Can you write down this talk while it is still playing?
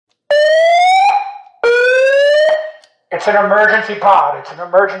It's an emergency pod. It's an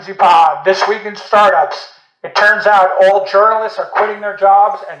emergency pod. This week in startups. It turns out all journalists are quitting their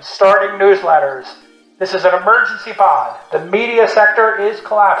jobs and starting newsletters. This is an emergency pod. The media sector is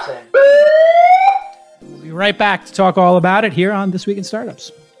collapsing. We'll be right back to talk all about it here on This Week in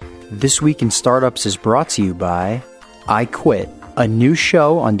Startups. This Week in Startups is brought to you by I Quit, a new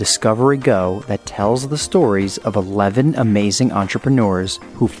show on Discovery Go that tells the stories of 11 amazing entrepreneurs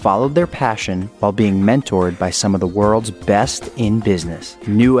who followed their passion while being mentored by some of the world's best in business.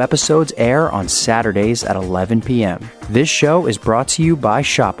 New episodes air on Saturdays at 11 p.m. This show is brought to you by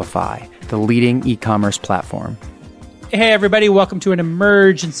Shopify, the leading e-commerce platform. Hey, everybody. Welcome to an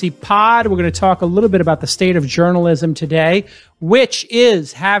emergency pod. We're going to talk a little bit about the state of journalism today, which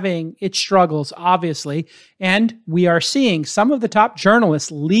is having its struggles, obviously. And we are seeing some of the top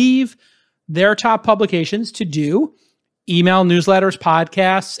journalists leave their top publications to do email newsletters,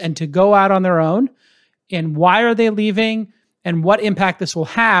 podcasts, and to go out on their own. And why are they leaving? And what impact this will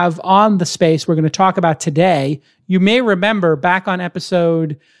have on the space we're going to talk about today. You may remember back on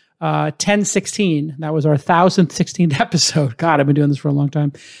episode 1016, that was our 1016th episode. God, I've been doing this for a long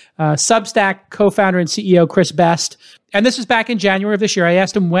time. Substack co-founder and CEO Chris Best. And this was back in January of this year. I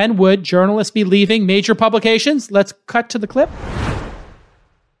asked him, when would journalists be leaving major publications? Let's cut to the clip.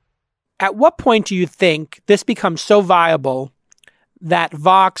 At what point do you think this becomes so viable that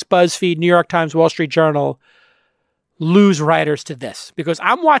Vox, BuzzFeed, New York Times, Wall Street Journal lose writers to this? Because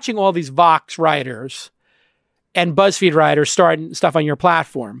I'm watching all these Vox writers and BuzzFeed writers starting stuff on your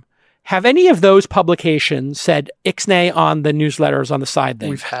platform. Have any of those publications said ixnay on the newsletters on the side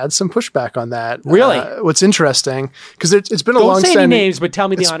thing? We've had some pushback on that. Really? What's interesting, because it's been a long-standing... long-standing... Don't say any names, but tell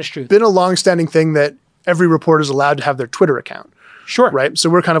me the honest truth. It's been a long-standing thing that every reporter is allowed to have their Twitter account. Sure. Right? So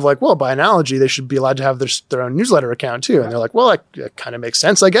we're kind of like, well, by analogy, they should be allowed to have their own newsletter account too. And they're like, well, that kind of makes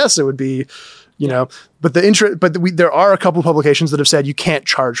sense, I guess. It would be... You know, but there are a couple of publications that have said you can't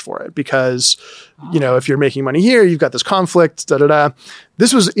charge for it because, you know, if you're making money here, you've got this conflict,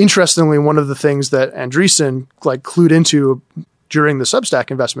 This was interestingly one of the things that Andreessen clued into during the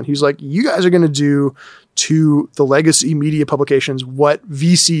Substack investment. He's like, you guys are going to do to the legacy media publications what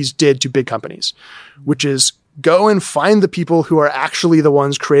VCs did to big companies, which is go and find the people who are actually the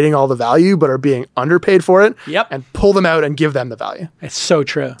ones creating all the value, but are being underpaid for it. Yep. And pull them out and give them the value. It's so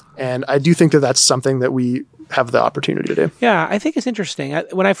true. And I do think that that's something that we have the opportunity to do. Yeah, I think it's interesting.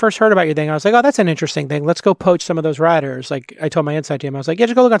 When I first heard about your thing, I was like, oh, that's an interesting thing. Let's go poach some of those writers. Like I told my inside team, I was like, yeah,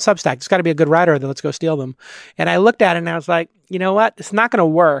 just go look on Substack. It's got to be a good writer. Then let's go steal them. And I looked at it and I was like, you know what? It's not going to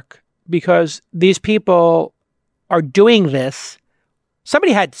work because these people are doing this.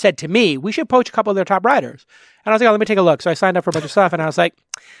 Somebody had said to me, we should poach a couple of their top writers. And I was like, oh, let me take a look. So I signed up for a bunch of stuff and I was like,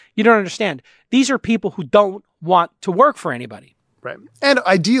 you don't understand. These are people who don't want to work for anybody. Right. And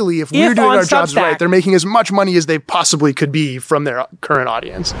ideally, if we're doing our jobs right, they're making as much money as they possibly could be from their current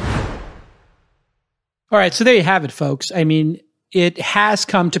audience. All right. So there you have it, folks. I mean, it has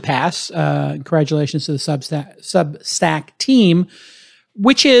come to pass. Congratulations to the Substack team,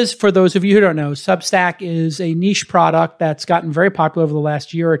 which is, for those of you who don't know, Substack is a niche product that's gotten very popular over the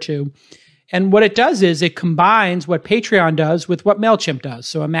last year or two. And what it does is it combines what Patreon does with what MailChimp does.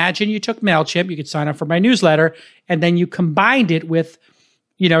 So imagine you took MailChimp, you could sign up for my newsletter, and then you combined it with,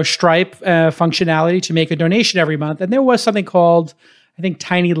 Stripe functionality to make a donation every month. And there was something called, I think,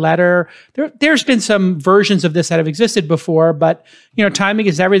 Tiny Letter. There's been some versions of this that have existed before, but, timing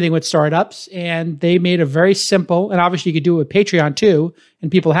is everything with startups. And they made a very simple, and obviously you could do it with Patreon too, and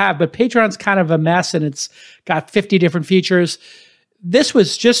people have, but Patreon's kind of a mess and it's got 50 different features. This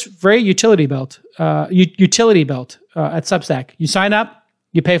was just very utility built at Substack. You sign up,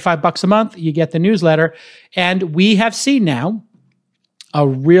 you pay $5 a month, you get the newsletter, and we have seen now a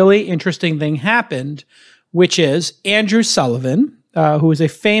really interesting thing happened, which is Andrew Sullivan, who is a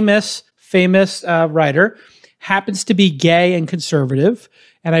famous writer, happens to be gay and conservative,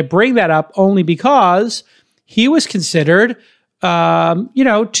 and I bring that up only because he was considered,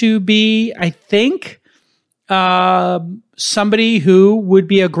 to be, I think, somebody who would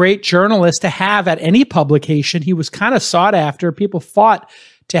be a great journalist to have at any publication. He was kind of sought after. People fought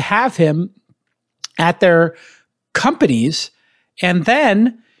to have him at their companies. And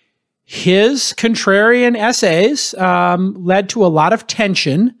then his contrarian essays led to a lot of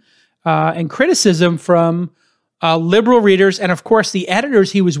tension and criticism from liberal readers. And of course, the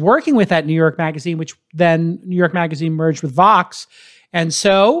editors he was working with at New York Magazine, which then New York Magazine merged with Vox. And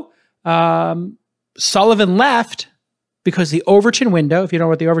so Sullivan left because the Overton window, if you don't know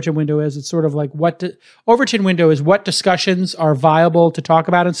what the Overton window is, it's sort of like Overton window is what discussions are viable to talk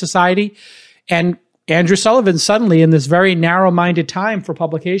about in society. And Andrew Sullivan suddenly, in this very narrow-minded time for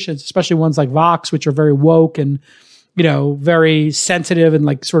publications, especially ones like Vox, which are very woke and very sensitive and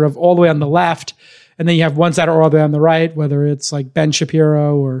like sort of all the way on the left. And then you have ones that are all the way on the right, whether it's like Ben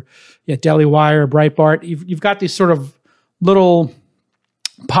Shapiro or Daily Wire or Breitbart. You've got these sort of little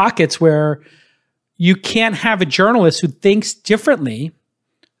pockets where you can't have a journalist who thinks differently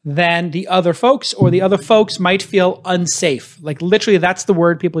than the other folks, or the other folks might feel unsafe. Like literally, that's the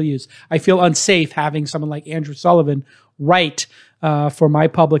word people use. I feel unsafe having someone like Andrew Sullivan write for my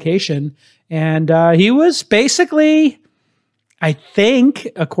publication. And he was basically, I think,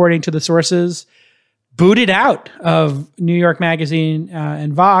 according to the sources, booted out of New York Magazine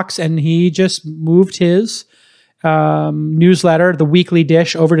and Vox, and he just moved his newsletter, The Weekly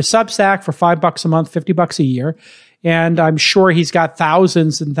Dish, over to Substack for $5 a month, $50 a year. And I'm sure he's got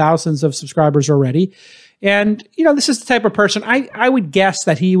thousands and thousands of subscribers already. And, this is the type of person I would guess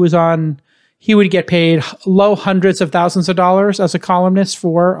that he would get paid low hundreds of thousands of dollars as a columnist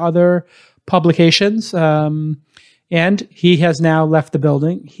for other publications. And he has now left the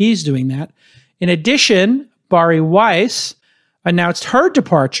building. He's doing that. In addition, Bari Weiss announced her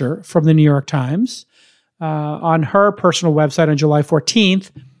departure from the New York Times on her personal website on July 14th,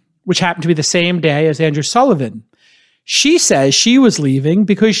 which happened to be the same day as Andrew Sullivan. She says she was leaving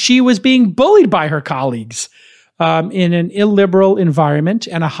because she was being bullied by her colleagues in an illiberal environment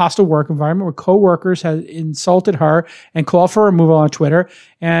and a hostile work environment where coworkers had insulted her and called for removal on Twitter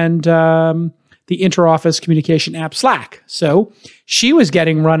and the interoffice communication app Slack. So she was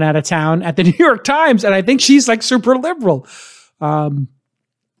getting run out of town at the New York Times, and I think she's like super liberal.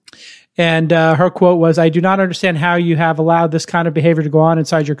 And her quote was, "I do not understand how you have allowed this kind of behavior to go on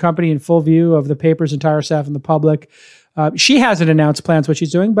inside your company in full view of the paper's entire staff and the public." She hasn't announced plans what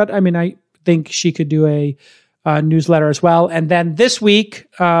she's doing, but I think she could do a newsletter as well. And then this week,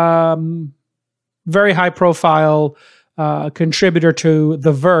 very high profile contributor to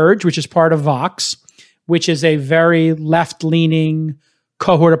The Verge, which is part of Vox, which is a very left-leaning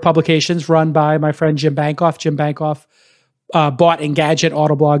cohort of publications run by my friend Jim Bankoff. Jim Bankoff bought Engadget,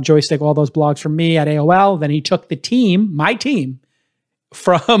 Autoblog, Joystick, all those blogs from me at AOL. Then he took my team,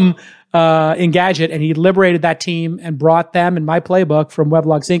 from Engadget, and he liberated that team and brought them and my playbook from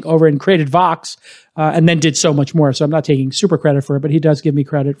Weblogs Inc. over and created Vox, and then did so much more. So I'm not taking super credit for it, but he does give me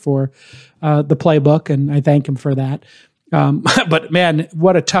credit for the playbook, and I thank him for that. But man,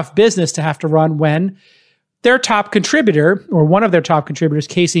 what a tough business to have to run when their top contributor, or one of their top contributors,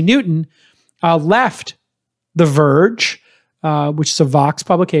 Casey Newton, left The Verge, which is a Vox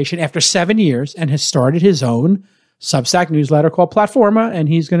publication, after 7 years, and has started his own Substack newsletter called Platforma, and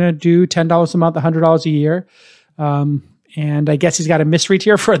he's going to do $10 a month, $100 a year. And I guess he's got a mystery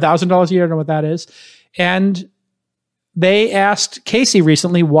tier for $1,000 a year. I don't know what that is. And they asked Casey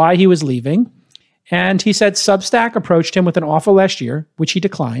recently why he was leaving. And he said Substack approached him with an offer last year, which he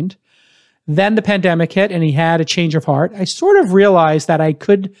declined. Then the pandemic hit and he had a change of heart. I sort of realized that I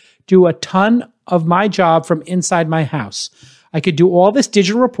could do a ton of my job from inside my house. I could do all this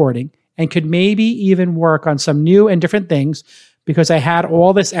digital reporting and could maybe even work on some new and different things because I had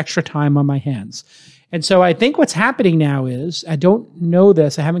all this extra time on my hands. And so I think what's happening now is, I don't know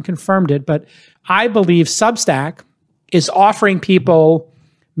this, I haven't confirmed it, but I believe Substack is offering people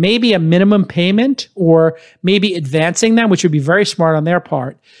maybe a minimum payment or maybe advancing them, which would be very smart on their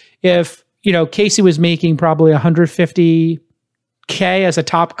part. If, Casey was making probably $150K as a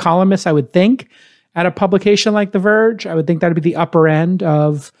top columnist, I would think, at a publication like The Verge, I would think that would be the upper end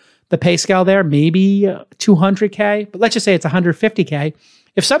of the pay scale there, maybe $200K, but let's just say it's $150K.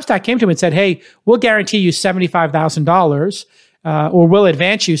 If Substack came to him and said, "Hey, we'll guarantee you $75,000, or we'll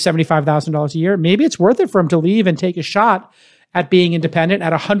advance you $75,000 a year," maybe it's worth it for him to leave and take a shot at being independent.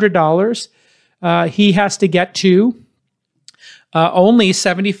 At $100, he has to get to only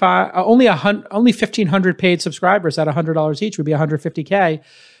 1,500 paid subscribers at $100 each would be $150K,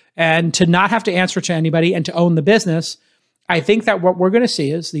 and to not have to answer to anybody and to own the business. I think that what we're going to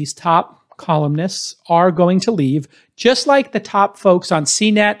see is these top columnists are going to leave, just like the top folks on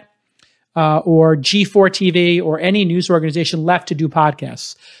CNET or G4 TV or any news organization left to do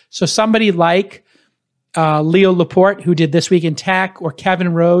podcasts. So somebody like Leo Laporte, who did This Week in Tech, or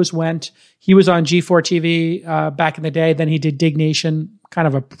Kevin Rose he was on G4 TV back in the day. Then he did Dig Nation, kind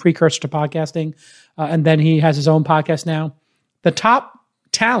of a precursor to podcasting. And then he has his own podcast now. The top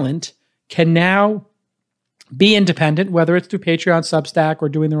talent can now be independent, whether it's through Patreon, Substack, or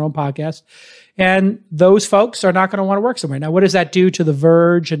doing their own podcast. And those folks are not going to want to work somewhere. Now, what does that do to The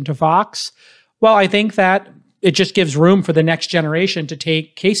Verge and to Vox? Well, I think that it just gives room for the next generation to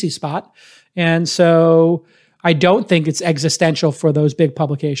take Casey's spot. And so I don't think it's existential for those big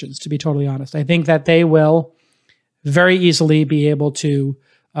publications, to be totally honest. I think that they will very easily be able to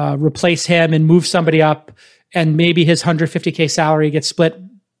replace him and move somebody up and maybe his 150K salary gets split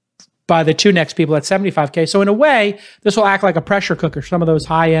by the two next people at 75K. So in a way, this will act like a pressure cooker. Some of those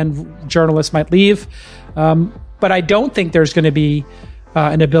high-end journalists might leave, but I don't think there's going to be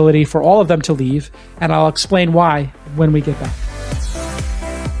an ability for all of them to leave, and I'll explain why when we get back.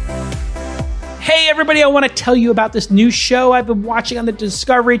 Hey everybody, I want to tell you about this new show I've been watching on the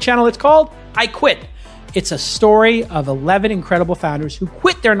Discovery Channel. It's called I Quit. It's a story of 11 incredible founders who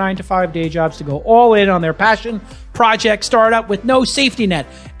quit their 9-to-5 day jobs to go all in on their passion project startup with no safety net.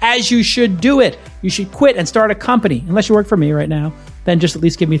 As you should do it. You should quit and start a company. Unless you work for me right now, then just at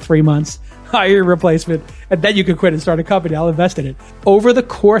least give me 3 months, hire your replacement, and then you can quit and start a company. I'll invest in it. Over the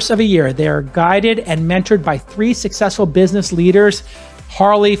course of a year, they are guided and mentored by 3 successful business leaders.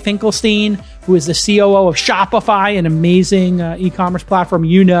 Harley Finkelstein, who is the COO of Shopify, an amazing e-commerce platform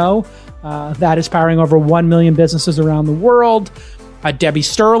that is powering over 1 million businesses around the world. Debbie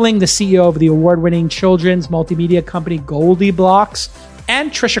Sterling, the CEO of the award-winning children's multimedia company Goldie Blocks.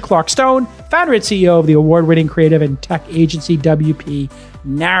 And Trisha Clark-Stone, founder and CEO of the award-winning creative and tech agency WP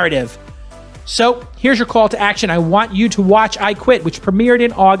Narrative. So here's your call to action. I want you to watch I Quit, which premiered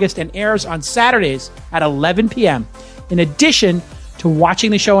in August and airs on Saturdays at 11 p.m. In addition to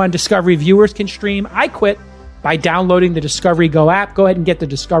watching the show on Discovery, viewers can stream I Quit by downloading the Discovery Go app. Go ahead and get the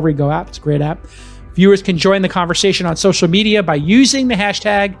Discovery Go app. It's a great app. Viewers can join the conversation on social media by using the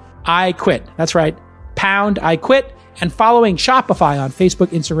hashtag I Quit. That's right, #I Quit, and following Shopify on Facebook,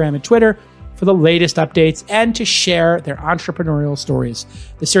 Instagram, and Twitter for the latest updates and to share their entrepreneurial stories.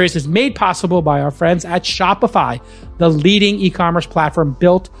 The series is made possible by our friends at Shopify, the leading e-commerce platform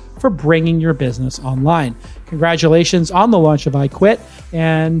built for bringing your business online. Congratulations on the launch of I Quit,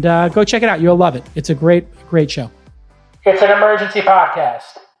 and go check it out. You'll love it. It's a great show. It's an emergency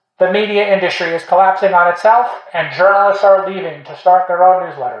podcast. The media industry is collapsing on itself, and journalists are leaving to start their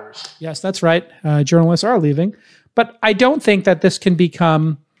own newsletters. Yes, that's right. Journalists are leaving. But I don't think that this can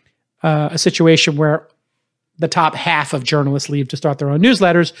become a situation where the top half of journalists leave to start their own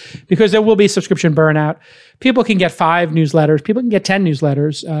newsletters, because there will be subscription burnout. People can get 5 newsletters. People can get 10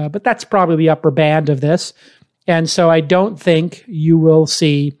 newsletters, but that's probably the upper band of this. And so I don't think you will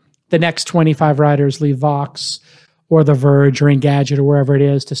see the next 25 writers leave Vox or The Verge or Engadget or wherever it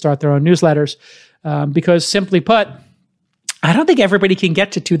is to start their own newsletters. Because simply put, I don't think everybody can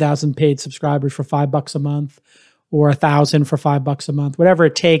get to 2,000 paid subscribers for $5 a month or 1,000 for $5 a month, whatever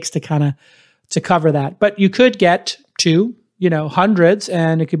it takes to kind of to cover that. But you could get to, hundreds,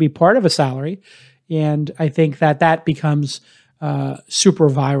 and it could be part of a salary. And I think that becomes super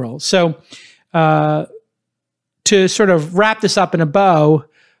viral. So to sort of wrap this up in a bow,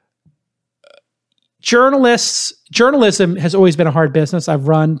 journalism has always been a hard business. I've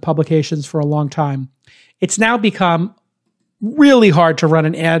run publications for a long time. It's now become really hard to run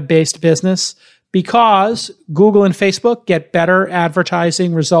an ad-based business because Google and Facebook get better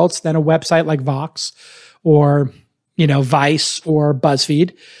advertising results than a website like Vox or, Vice or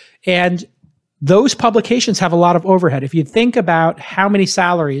BuzzFeed. And those publications have a lot of overhead. If you think about how many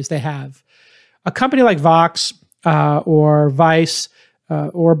salaries they have, a company like Vox or Vice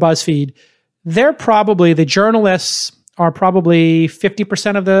or BuzzFeed, the journalists are probably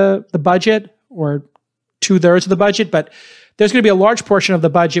 50% of the budget or 2/3 of the budget, but there's going to be a large portion of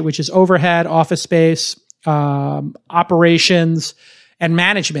the budget, which is overhead, office space, operations, and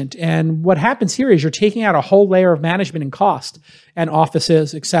management. And what happens here is you're taking out a whole layer of management and cost and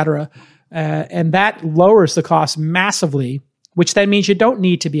offices, et cetera. And that lowers the cost massively, which then means you don't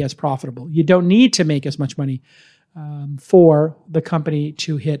need to be as profitable. You don't need to make as much money for the company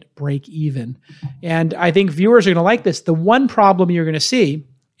to hit break even. And I think viewers are going to like this. The one problem you're going to see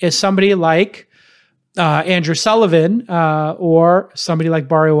is somebody like Andrew Sullivan or somebody like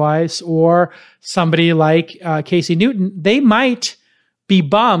Bari Weiss or somebody like Casey Newton. They might be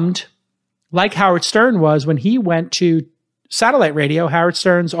bummed like Howard Stern was when he went to satellite radio. Howard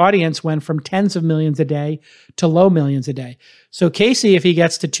Stern's audience went from tens of millions a day to low millions a day. So Casey, if he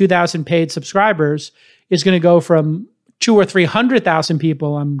gets to 2,000 paid subscribers, is going to go from 200,000 or 300,000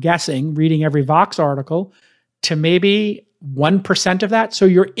 people, I'm guessing, reading every Vox article, to maybe 1% of that. So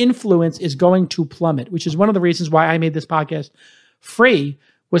your influence is going to plummet, which is one of the reasons why I made this podcast free,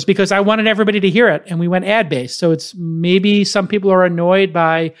 was because I wanted everybody to hear it, and we went ad-based. So it's maybe some people are annoyed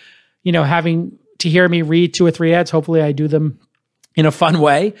by, having to hear me read 2 or 3 ads. Hopefully I do them in a fun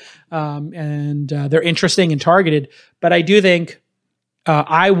way, and they're interesting and targeted. But I do think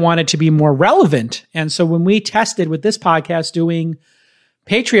I wanted to be more relevant. And so when we tested with this podcast doing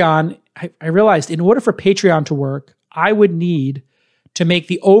Patreon, I realized in order for Patreon to work, I would need to make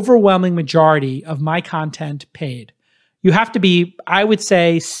the overwhelming majority of my content paid. You have to be, I would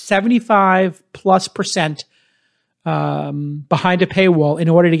say, 75%+ behind a paywall in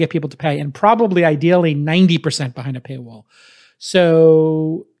order to get people to pay, and probably ideally 90% behind a paywall.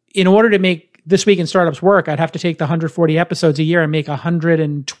 So in order to make This Week in Startups work, I'd have to take the 140 episodes a year and make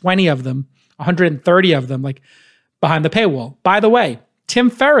 120 of them, 130 of them, like behind the paywall. By the way, Tim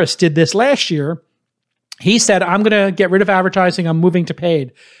Ferriss did this last year. He said, I'm going to get rid of advertising. I'm moving to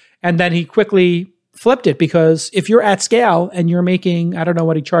paid. And then he quickly flipped it, because if you're at scale and you're making, I don't know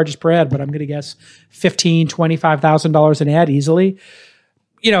what he charges per ad, but I'm going to guess $15,000, $25,000 an ad easily.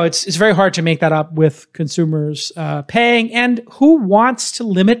 It's very hard to make that up with consumers paying. And who wants to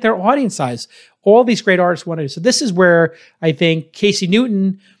limit their audience size? All these great artists want to do. So this is where I think Casey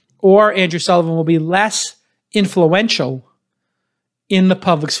Newton or Andrew Sullivan will be less influential in the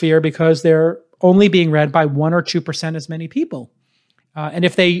public sphere, because they're only being read by 1 or 2% as many people. And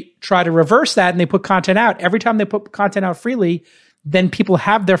if they try to reverse that and they put content out, every time they put content out freely, then people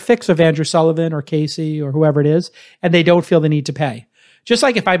have their fix of Andrew Sullivan or Casey or whoever it is, and they don't feel the need to pay. Just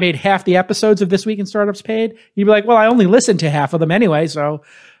like if I made half the episodes of This Week in Startups paid, you'd be like, well, I only listened to half of them anyway. So,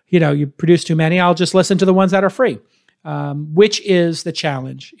 you produce too many. I'll just listen to the ones that are free, which is the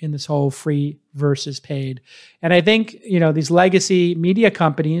challenge in this whole free versus paid. And I think, these legacy media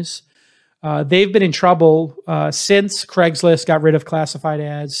companies, they've been in trouble since Craigslist got rid of classified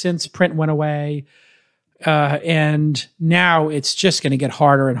ads, since print went away. And now it's just going to get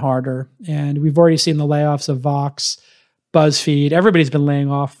harder and harder. And we've already seen the layoffs of Vox, BuzzFeed. Everybody's been laying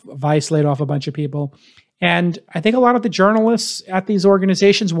off. Vice laid off a bunch of people. And I think a lot of the journalists at these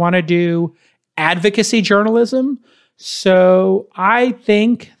organizations want to do advocacy journalism. So I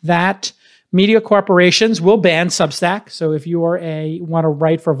think that media corporations will ban Substack. So if you want to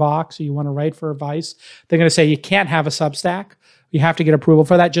write for Vox or you want to write for Vice, they're going to say you can't have a Substack. You have to get approval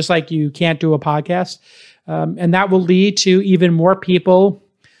for that, just like you can't do a podcast. And that will lead to even more people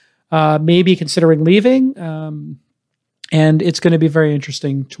maybe considering leaving. And it's going to be very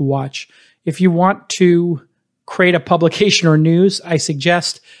interesting to watch. If you want to create a publication or news, I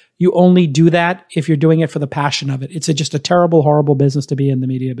suggest you only do that if you're doing it for the passion of it. It's just a terrible, horrible business to be in, the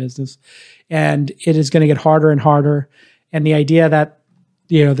media business. And it is going to get harder and harder. And the idea that,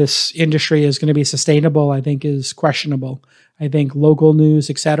 this industry is going to be sustainable, I think is questionable. I think local news,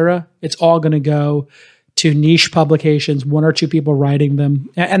 et cetera, it's all going to go to niche publications, 1 or 2 people writing them.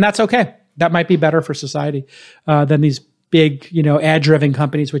 And that's okay. That might be better for society than these big, ad-driven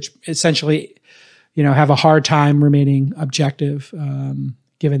companies, which essentially, have a hard time remaining objective,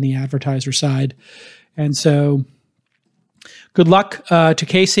 given the advertiser side. And so good luck to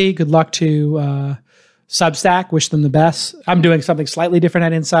Casey. Good luck to Substack. Wish them the best. I'm doing something slightly different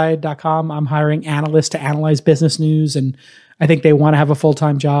at Inside.com. I'm hiring analysts to analyze business news, and I think they want to have a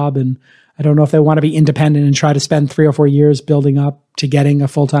full-time job. And I don't know if they want to be independent and try to spend 3 or 4 years building up to getting a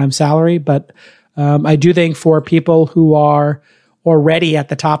full-time salary. But I do think for people who are already at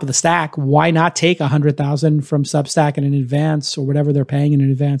the top of the stack, why not take $100,000 from Substack in an advance or whatever they're paying in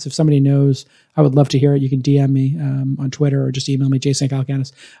advance? If somebody knows, I would love to hear it. You can DM me on Twitter or just email me, Jason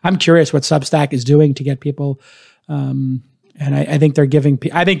Calacanis. I'm curious what Substack is doing to get people. And I think they're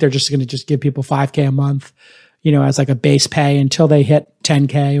just going to just give people $5,000 a month, as like a base pay until they hit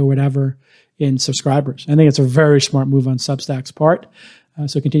 $10,000 or whatever in subscribers. I think it's a very smart move on Substack's part.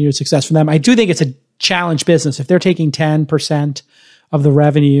 So continued success for them. I do think it's a challenge business. If they're taking 10% of the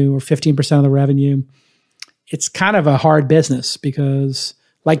revenue or 15% of the revenue, it's kind of a hard business, because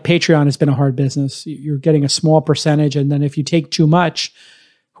like Patreon has been a hard business. You're getting a small percentage. And then if you take too much,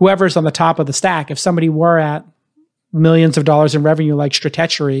 whoever's on the top of the stack, if somebody were at millions of dollars in revenue, like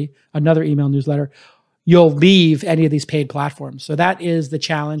Stratechery, another email newsletter, you'll leave any of these paid platforms. So that is the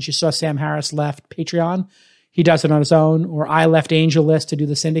challenge. You saw Sam Harris left Patreon. He does it on his own, or I left AngelList to do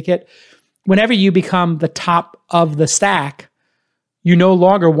the syndicate. Whenever you become the top of the stack, you no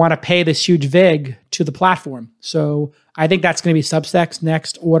longer want to pay this huge vig to the platform. So I think that's going to be Substack's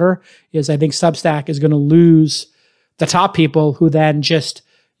next order, is I think Substack is going to lose the top people who then just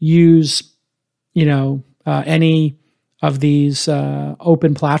use, any of these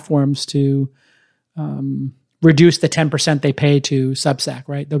open platforms to reduce the 10% they pay to Substack,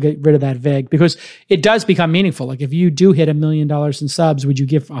 right? They'll get rid of that vig, because it does become meaningful. Like if you do hit $1 million in subs, would you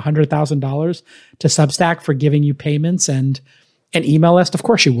give $100,000 to Substack for giving you payments and an email list? Of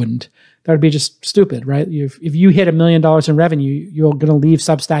course you wouldn't. That would be just stupid, right? If you hit $1 million in revenue, you're going to leave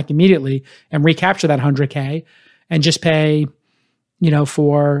Substack immediately and recapture that $100,000 and just pay,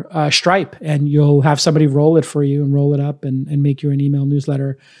 for Stripe, and you'll have somebody roll it for you and roll it up and make you an email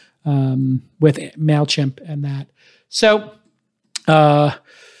newsletter with MailChimp and that. So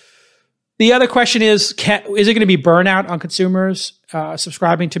The other question is it going to be burnout on consumers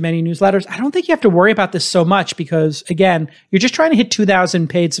subscribing to many newsletters? I don't think you have to worry about this so much because, again, you're just trying to hit 2,000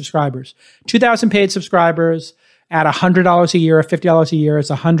 paid subscribers. 2,000 paid subscribers at $100 a year or $50 a year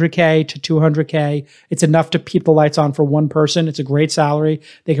is $100K to $200K. It's enough to keep the lights on for one person. It's a great salary.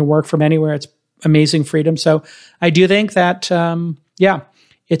 They can work from anywhere. It's amazing freedom. So I do think that,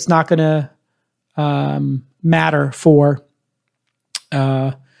 it's not going to matter for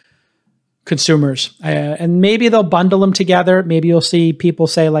consumers. And maybe they'll bundle them together. Maybe you'll see people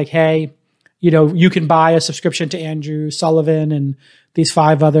say like, hey, you can buy a subscription to Andrew Sullivan and these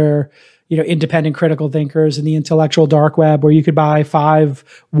 5 other, independent critical thinkers in the intellectual dark web, or you could buy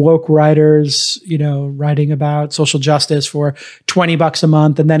 5 woke writers, writing about social justice for $20 a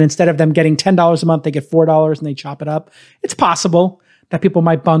month. And then instead of them getting $10 a month, they get $4 and they chop it up. It's possible that people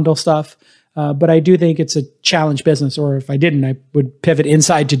might bundle stuff. But I do think it's a challenge business, or if I didn't, I would pivot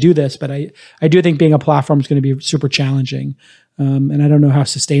inside to do this. But I do think being a platform is going to be super challenging. And I don't know how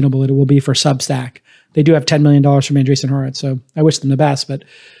sustainable it will be for Substack. They do have $10 million from Andreessen Horowitz, so I wish them the best. But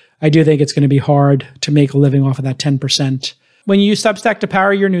I do think it's going to be hard to make a living off of that 10%. When you use Substack to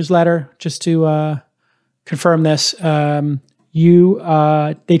power your newsletter, just to confirm this, they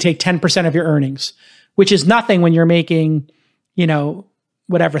take 10% of your earnings, which is nothing when you're making,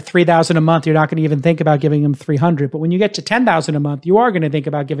 whatever, $3,000 a month. You're not going to even think about giving them $300. But when you get to $10,000 a month, you are going to think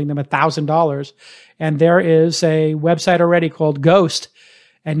about giving them $1,000. And there is a website already called Ghost.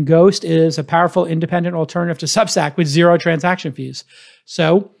 And Ghost is a powerful independent alternative to Substack with 0 transaction fees.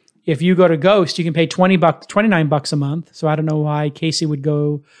 So if you go to Ghost, you can pay $29 a month. So I don't know why Casey would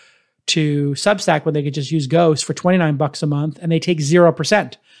go to Substack when they could just use Ghost for $29 a month, and they take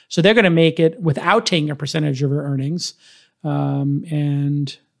 0%. So they're going to make it without taking a percentage of your earnings.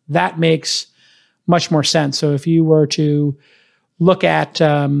 And that makes much more sense. So if you were to look at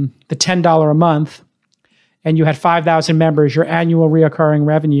the $10 a month and you had 5,000 members, your annual reoccurring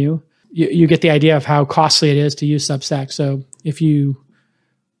revenue, you get the idea of how costly it is to use Substack. So if you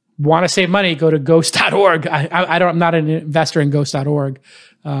want to save money, go to ghost.org. I'm not an investor in ghost.org,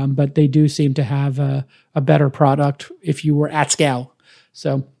 but they do seem to have a better product if you were at scale.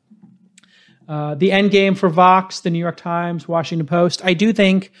 So the end game for Vox, the New York Times, Washington Post, I do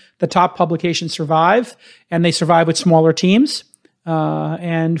think the top publications survive, and they survive with smaller teams.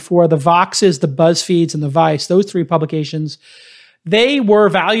 And for the Voxes, the BuzzFeeds, and the Vice, those 3 publications, they were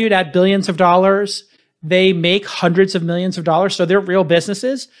valued at billions of dollars. They make hundreds of millions of dollars, so they're real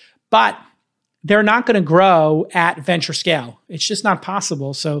businesses, but they're not going to grow at venture scale. It's just not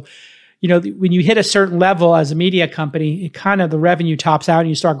possible. So, when you hit a certain level as a media company, it kind of the revenue tops out and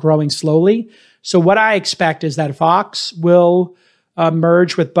you start growing slowly. So what I expect is that Vox will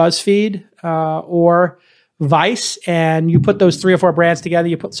merge with BuzzFeed or Vice, and you put those 3 or 4 brands together.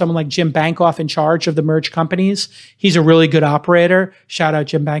 You put someone like Jim Bankoff in charge of the merged companies. He's a really good operator. Shout out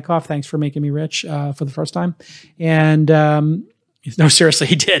Jim Bankoff. Thanks for making me rich for the first time. And no, seriously,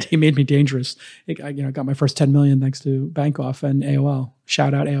 he did. He made me dangerous. I got my first 10 million thanks to Bankoff and AOL.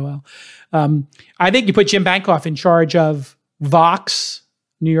 Shout out AOL. I think you put Jim Bankoff in charge of Vox,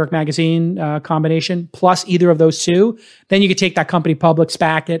 New York Magazine combination, plus either of those 2. Then you could take that company public,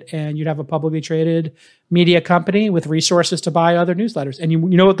 SPAC it, and you'd have a publicly traded media company with resources to buy other newsletters. And you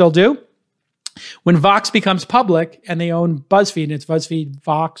know what they'll do? When Vox becomes public and they own BuzzFeed, and it's BuzzFeed,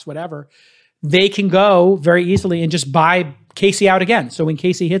 Vox, whatever, they can go very easily and just buy Casey out again. So when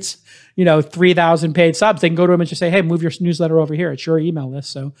Casey hits, 3,000 paid subs, they can go to him and just say, hey, move your newsletter over here. It's your email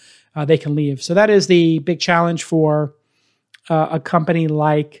list. So they can leave. So that is the big challenge for a company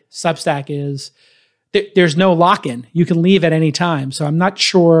like Substack is there's no lock-in. You can leave at any time. So I'm not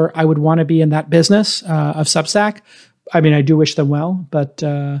sure I would want to be in that business of Substack. I mean, I do wish them well, but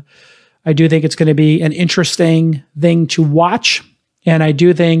I do think it's going to be an interesting thing to watch. And I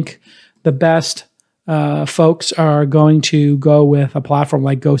do think the best folks are going to go with a platform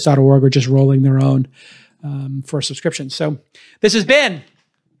like Ghost.org or just rolling their own for a subscription. So this has been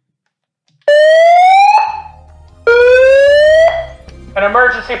an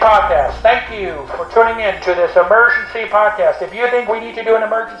emergency podcast. Thank you for tuning in to this emergency podcast. If you think we need to do an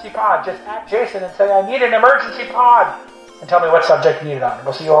emergency pod, just at Jason and say, I need an emergency pod, and tell me what subject you need it on.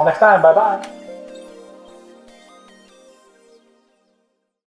 We'll see you all next time. Bye-bye.